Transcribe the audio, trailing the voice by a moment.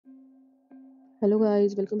Hello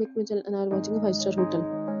guys, welcome back to my channel and are watching a 5-star hotel.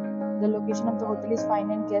 The location of the hotel is fine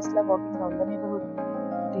and guests love walking around the neighborhood.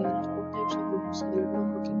 There are 4 types of rooms available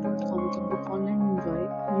on booking.com. You can book online and enjoy.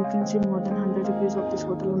 You can see more than 100 reviews of this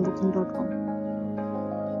hotel on booking.com.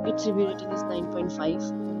 Its review rating is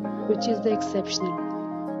 9.5, which is the exceptional.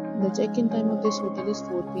 The check-in time of this hotel is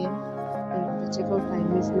 4 p.m. and the check-out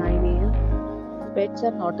time is 9 a.m. Pets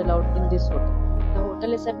are not allowed in this hotel. The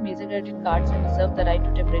hotel accepts major credit cards and reserves the right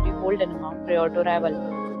to temporarily hold an amount prior to arrival.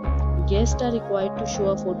 Guests are required to show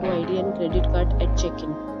a photo ID and credit card at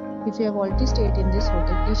check-in. If you have already stayed in this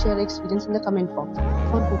hotel, please share your experience in the comment box.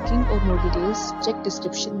 For booking or more details, check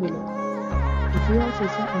description below. If you are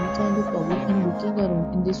facing any kind of problem in booking a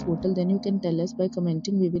room in this hotel, then you can tell us by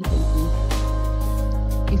commenting. We will help you.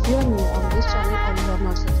 If you are new on this channel and you have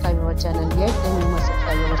not subscribed our channel yet, then you must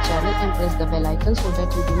subscribe our channel and press the bell icon so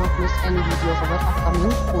that you do not miss any video of our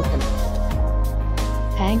upcoming hotel.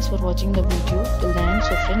 Thanks for watching the video till the end.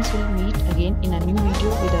 So friends, will meet again in a new video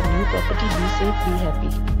with a new property. Be safe, be happy.